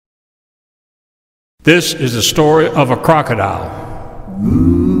This is the story of a crocodile.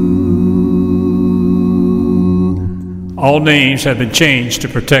 All names have been changed to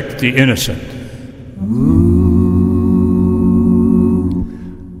protect the innocent.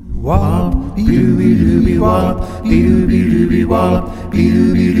 Wallop, be-dooby-dooby wallop, be-dooby-dooby wallop,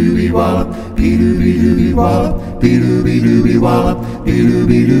 be-dooby-dooby wallop, be-dooby-dooby wallop, be-dooby-dooby wallop,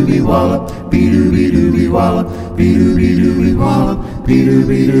 be-dooby-dooby wallop, be-dooby-dooby wallop, be-dooby-dooby wallop,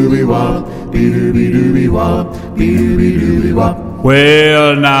 be-dooby-dooby wallop, be-dooby-dooby wallop, be-dooby-dooby wallop.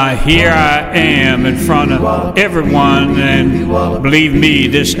 Well, now here I am in front of everyone, and believe me,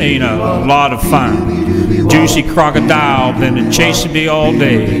 this ain't a lot of fun. Juicy crocodile been chasing me all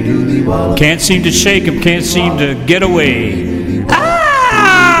day. Can't seem to shake him, can't seem to get away.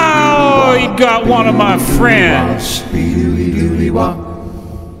 Oh, he got one of my friends.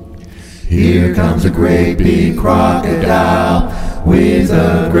 Here comes a great big crocodile with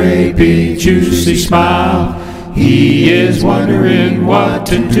a great big juicy smile. He is wondering what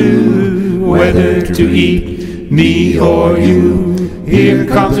to do, whether to eat me or you. Here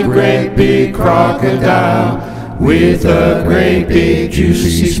comes a great big crocodile with a great big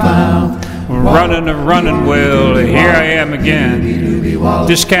juicy smile. Running and running, well, here I am again.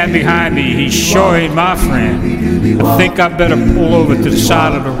 This cat behind me, he sure ain't my friend. I think I better pull over to the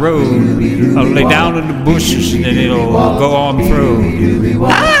side of the road. I'll lay down in the bushes and then it'll go on through.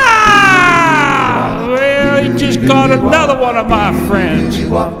 He just got another one of my friends.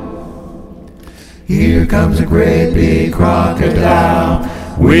 Here comes a great big crocodile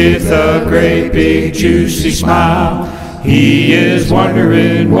with a great big juicy smile. He is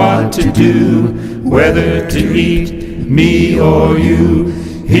wondering what to do, whether to eat me or you.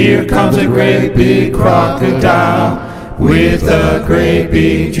 Here comes a great big crocodile with a great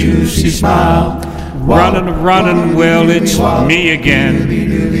big juicy smile. Running and running, well, it's me again.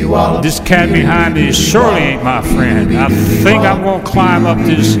 This cat behind me surely ain't my friend. I think I'm going to climb up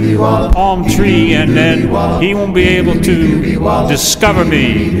this palm tree and then he won't be able to discover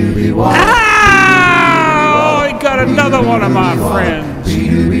me. Oh, he got another one of my friends.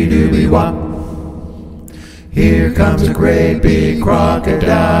 Here comes a great big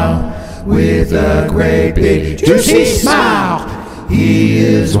crocodile with a great big juicy smile. He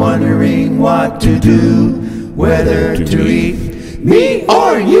is wondering what to do, whether to eat me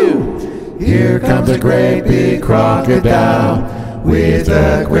or you. Here comes a great big crocodile with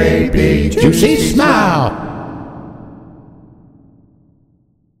a great big juicy smile.